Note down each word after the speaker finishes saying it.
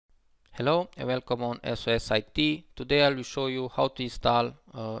Hello and welcome on SOS IT. Today I will show you how to install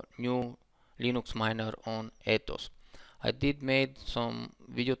a new Linux miner on Ethos. I did made some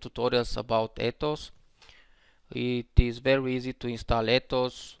video tutorials about Ethos. It is very easy to install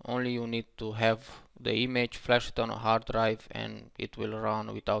Ethos. Only you need to have the image, flash it on a hard drive, and it will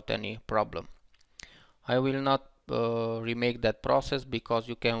run without any problem. I will not remake that process because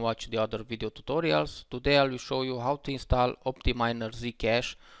you can watch the other video tutorials. Today I will show you how to install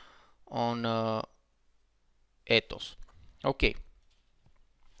optiminer-zcash on Ethos. Okay,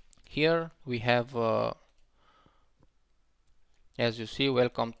 here we have, as you see,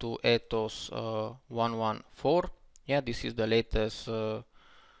 welcome to Ethos 114. Yeah, this is the latest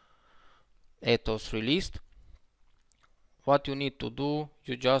Ethos released. What you need to do,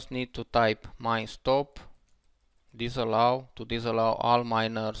 you just need to type stop disallow to disallow all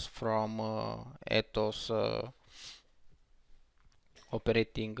miners from Ethos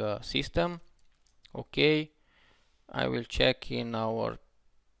operating system. Okay, I will check in our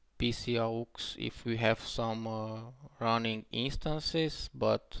PCaux if we have some running instances,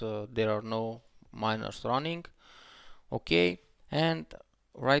 but there are no miners running. Okay, and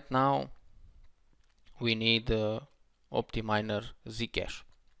right now we need optiminer-zcash.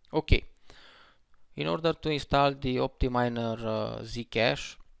 Okay, in order to install the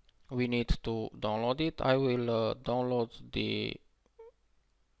optiminer-zcash, we need to download it. I will download the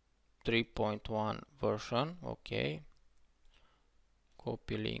 3.1 version. Okay,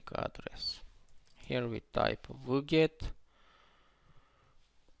 copy link address. Here we type wget.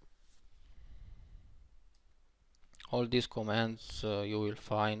 All these commands you will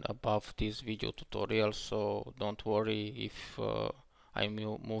find above this video tutorial, so don't worry if I'm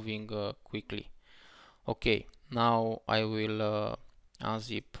moving quickly. Okay, now I will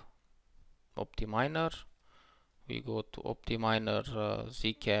unzip optiminer. We go to optiminer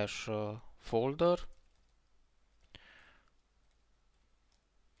zcash folder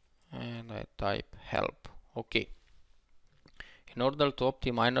and I type help. Okay. In order to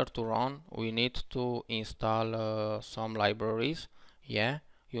optiminer to run, we need to install some libraries. Yeah,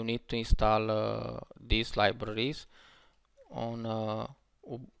 you need to install these libraries on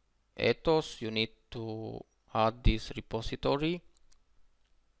Ethos. You need to add this repository,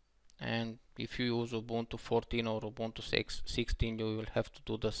 and if you use Ubuntu 14 or Ubuntu 16, you will have to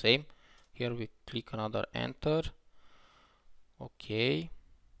do the same. Here we click another enter. Okay.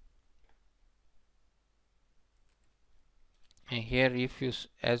 And here, if you,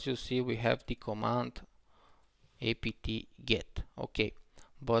 as you see, we have the command apt-get. Okay,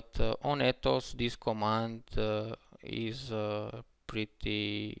 but on Ethos, this command is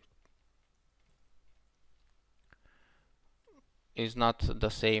not the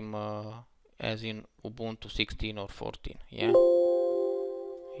same as in Ubuntu 16 or 14. Yeah,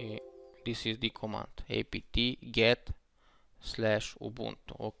 this is the command apt-get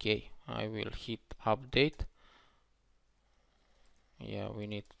 /ubuntu. Okay, I will hit update. Yeah, we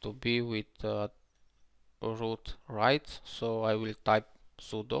need to be with root right, so I will type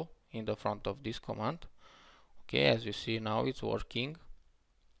sudo in the front of this command. Okay, as you see now it's working.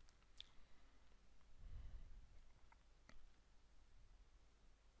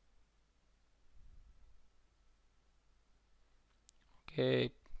 Okay,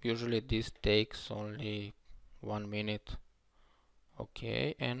 usually this takes only 1 minute.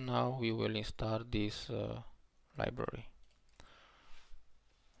 Okay, and now we will install this library.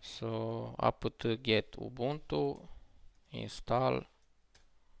 So apt-get ubuntu install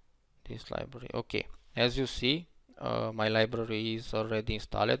this library. Okay, as you see, my library is already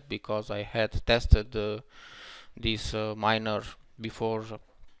installed because I had tested this miner before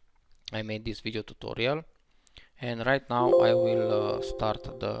I made this video tutorial. And right now I will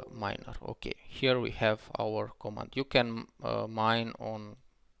start the miner. Okay, here we have our command. You can mine on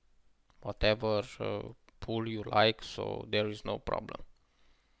whatever pool you like, so there is no problem.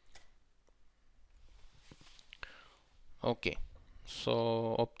 Okay,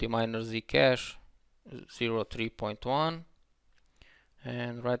 so optiminer-zcash 03.1,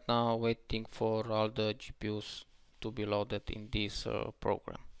 and right now waiting for all the GPUs to be loaded in this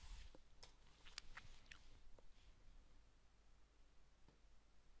program.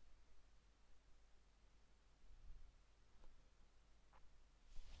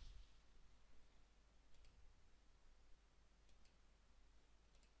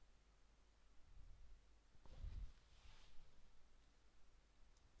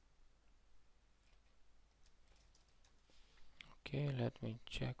 Okay, let me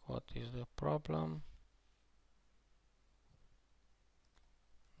check what is the problem.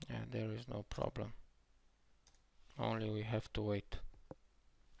 Yeah, there is no problem. Only we have to wait.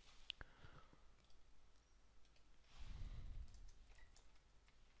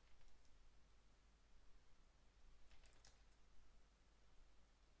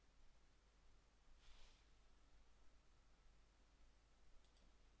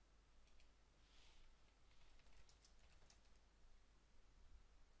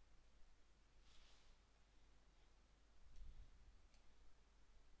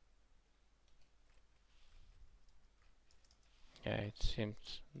 Okay, it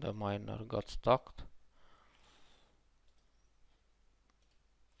seems the miner got stuck.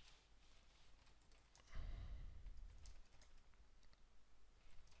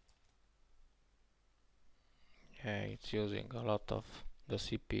 Yeah, it's using a lot of the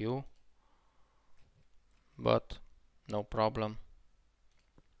CPU, but no problem.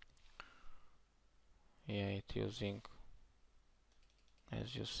 Yeah, it's using,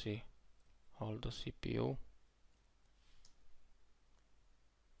 as you see, all the CPU.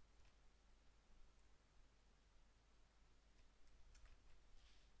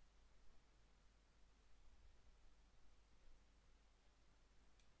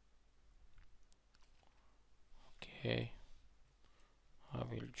 Okay, I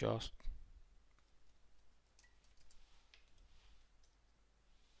will just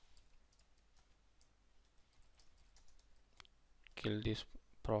kill this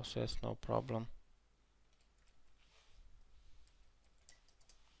process, no problem.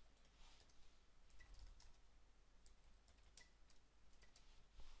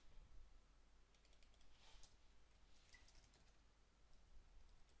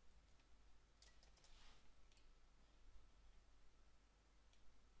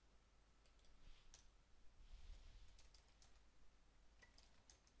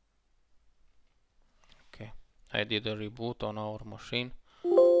 Okay, I did a reboot on our machine,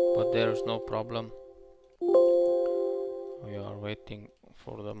 but there is no problem. We are waiting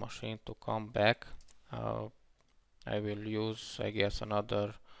for the machine to come back. I will use, I guess,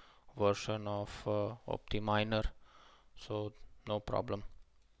 another version of optiminer, so no problem.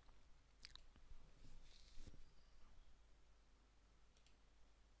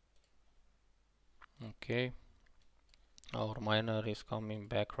 Okay, our miner is coming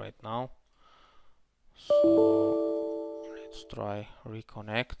back right now, so let's try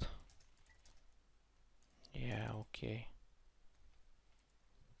reconnect. Yeah, okay.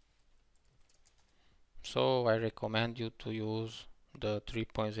 So I recommend you to use the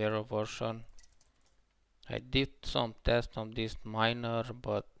 3.0 version. I did some tests on this miner,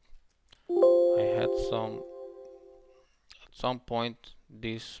 but I had at some point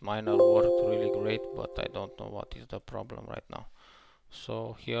this miner worked really great, but I don't know what is the problem right now.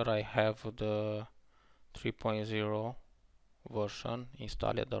 So here I have the 3.0 version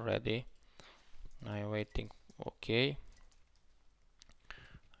installed already. I'm waiting. Okay,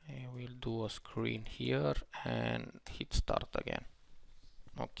 I will do a screen here and hit start again.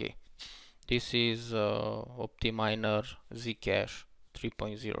 Okay, this is optiminer-zcash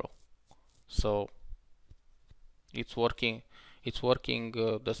 3.0. So it's working. It's working.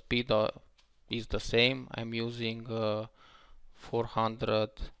 The speed is the same. I'm using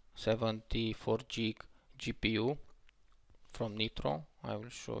 474 gig GPU from Nitro. I will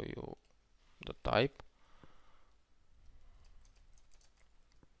show you the type.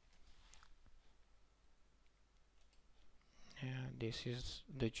 Yeah, this is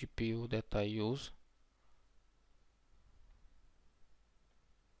the GPU that I use.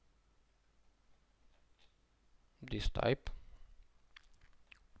 This type.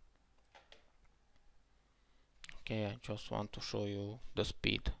 Okay, I just want to show you the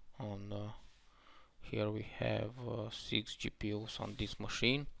speed on here we have 6 GPUs on this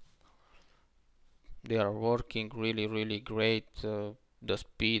machine. They are working really great. The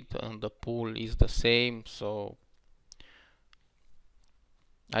speed and the pool is the same, so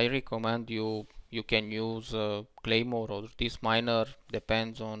I recommend you can use Claymore or this miner,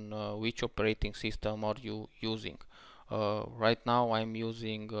 depends on which operating system are you using. Right now I'm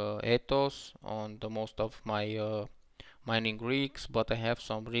using Ethos on the most of my mining rigs, but I have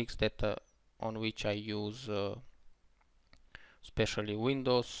some rigs that on which I use especially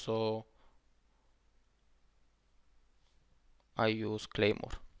Windows, so I use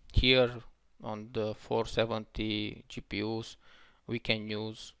Claymore. Here on the 470 GPUs we can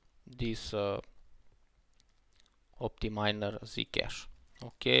use this optiminer-zcash.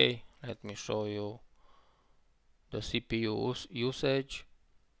 Okay, let me show you the CPU usage.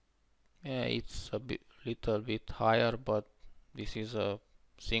 Yeah, it's a little bit higher, but this is a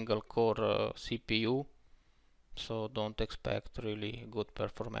single core CPU, so don't expect really good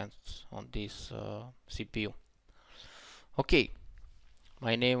performance on this CPU. Okay,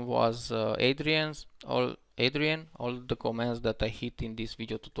 my name was Adrian. All the commands that I hit in this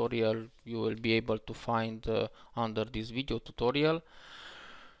video tutorial you will be able to find under this video tutorial.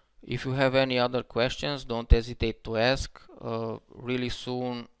 If you have any other questions, don't hesitate to ask. Really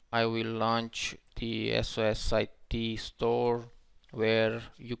soon I will launch the SOS IT store where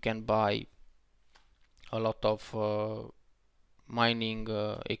you can buy a lot of mining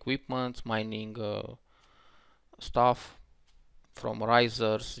equipment, mining stuff from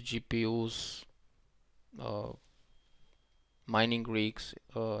risers, GPUs, mining rigs,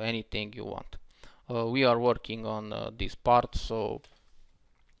 anything you want. We are working on this part, so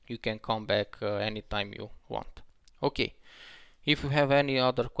you can come back anytime you want. Okay, if you have any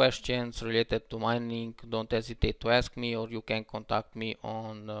other questions related to mining, don't hesitate to ask me, or you can contact me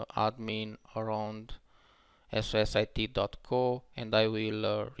on admin around sosit.co and I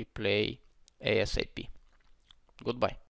will reply ASAP. Goodbye.